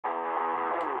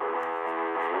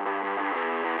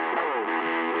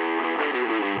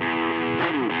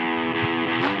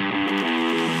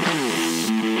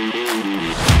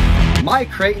My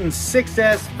Kraton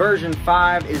 6S version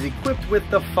 5 is equipped with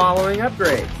the following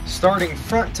upgrades. Starting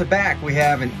front to back, we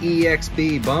have an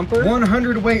EXB bumper,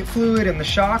 100 weight fluid in the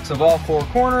shocks of all four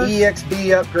corners,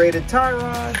 EXB upgraded tie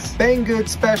rods, Banggood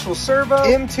special servo,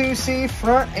 M2C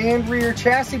front and rear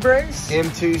chassis brace,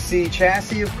 M2C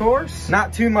chassis of course,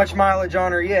 not too much mileage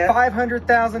on her yet,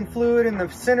 500,000 fluid in the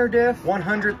center diff,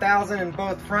 100,000 in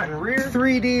both front and rear,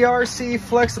 3D RC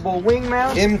flexible wing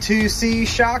mount, M2C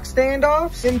shock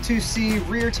standoffs, M2C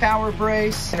rear tower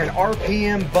brace, and an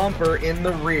RPM bumper in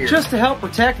the rear, just to help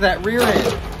protect that rear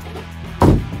end.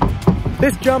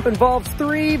 This jump involves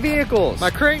 3 vehicles: my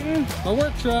Kraton, my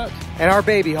work truck, and our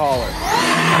baby hauler.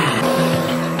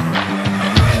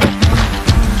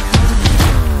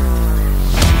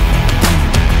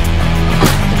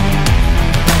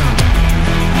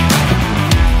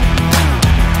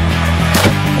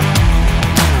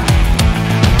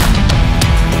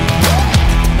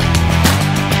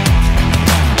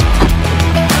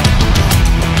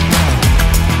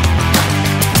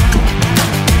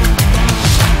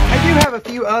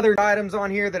 Other items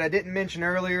on here that I didn't mention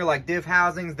earlier, like diff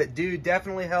housings that do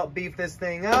definitely help beef this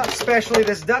thing up, especially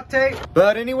this duct tape.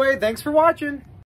 But anyway, thanks for watching.